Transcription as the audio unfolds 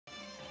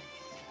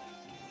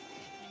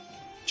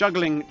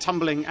Juggling,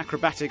 tumbling,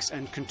 acrobatics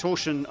and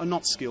contortion are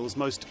not skills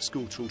most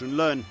school children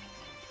learn.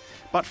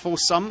 But for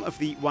some of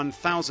the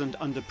 1,000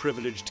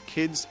 underprivileged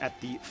kids at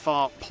the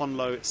Phare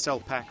Ponlo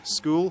Selpak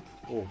School,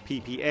 or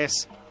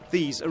PPS,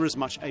 these are as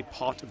much a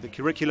part of the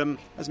curriculum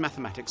as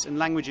mathematics and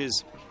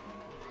languages.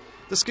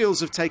 The skills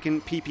have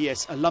taken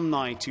PPS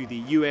alumni to the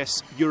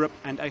US, Europe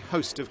and a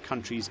host of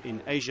countries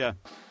in Asia.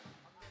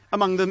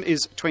 Among them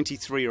is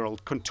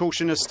 23-year-old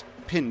contortionist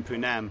Pin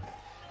Punam.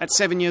 At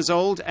 7 years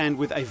old and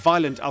with a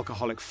violent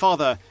alcoholic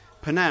father,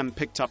 Punam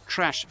picked up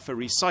trash for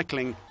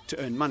recycling to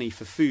earn money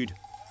for food.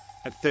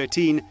 At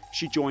 13,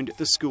 she joined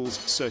the school's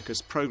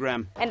Circus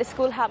program. And the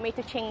school helped me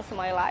to change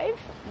my life.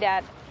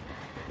 That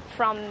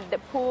from the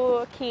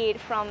poor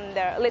kid, from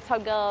the little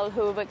girl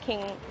who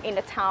working in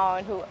the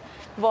town, who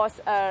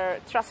was a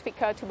trust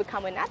picker, to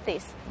become an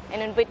artist.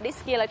 And then with this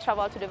skill, I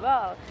traveled to the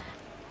world.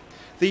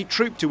 The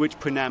troupe to which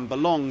Punam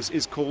belongs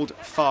is called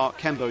Phare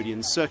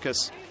Cambodian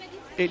Circus.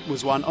 It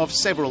was one of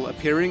several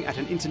appearing at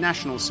an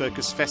international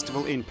circus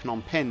festival in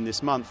Phnom Penh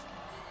this month.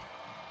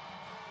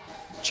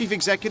 Chief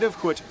Executive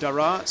Huot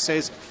Dara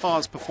says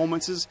Phare's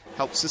performances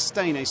help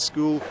sustain a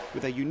school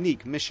with a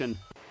unique mission.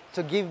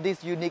 To give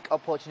these unique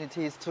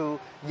opportunities to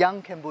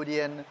young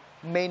Cambodians,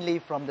 mainly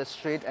from the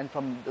street and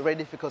from the very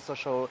difficult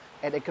social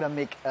and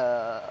economic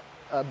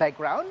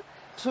background,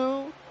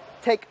 to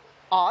take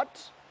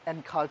art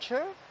and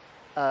culture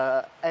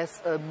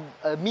as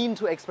a means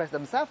to express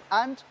themselves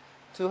and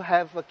to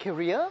have a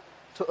career,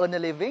 to earn a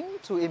living,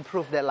 to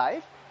improve their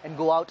life and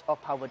go out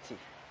of poverty.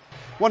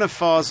 One of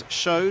Phare's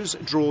shows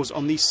draws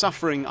on the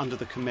suffering under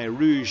the Khmer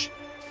Rouge.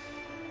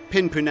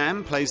 Pin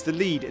Punam plays the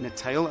lead in a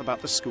tale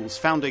about the school's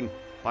founding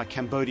by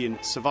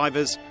Cambodian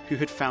survivors who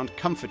had found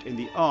comfort in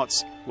the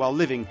arts while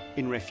living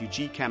in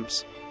refugee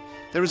camps.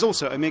 There is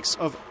also a mix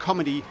of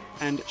comedy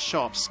and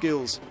sharp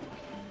skills.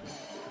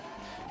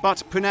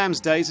 But Punam's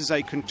days as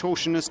a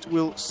contortionist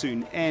will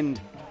soon end.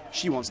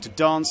 She wants to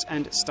dance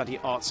and study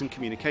arts and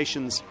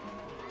communications.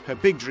 Her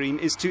big dream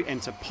is to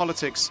enter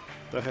politics,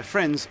 though her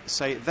friends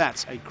say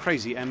that's a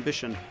crazy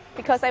ambition.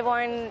 Because I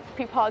want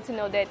people to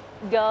know that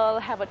girl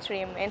have a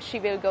dream and she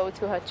will go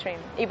to her dream.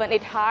 Even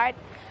it's hard,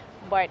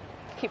 but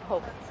keep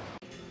hope.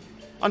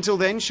 Until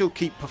then, she'll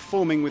keep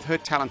performing with her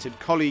talented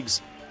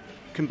colleagues,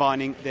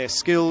 combining their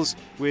skills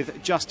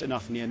with just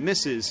enough near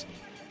misses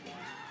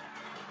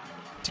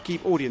to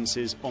keep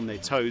audiences on their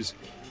toes.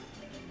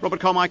 Robert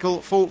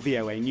Carmichael for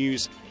VOA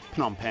News,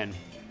 Phnom Penh.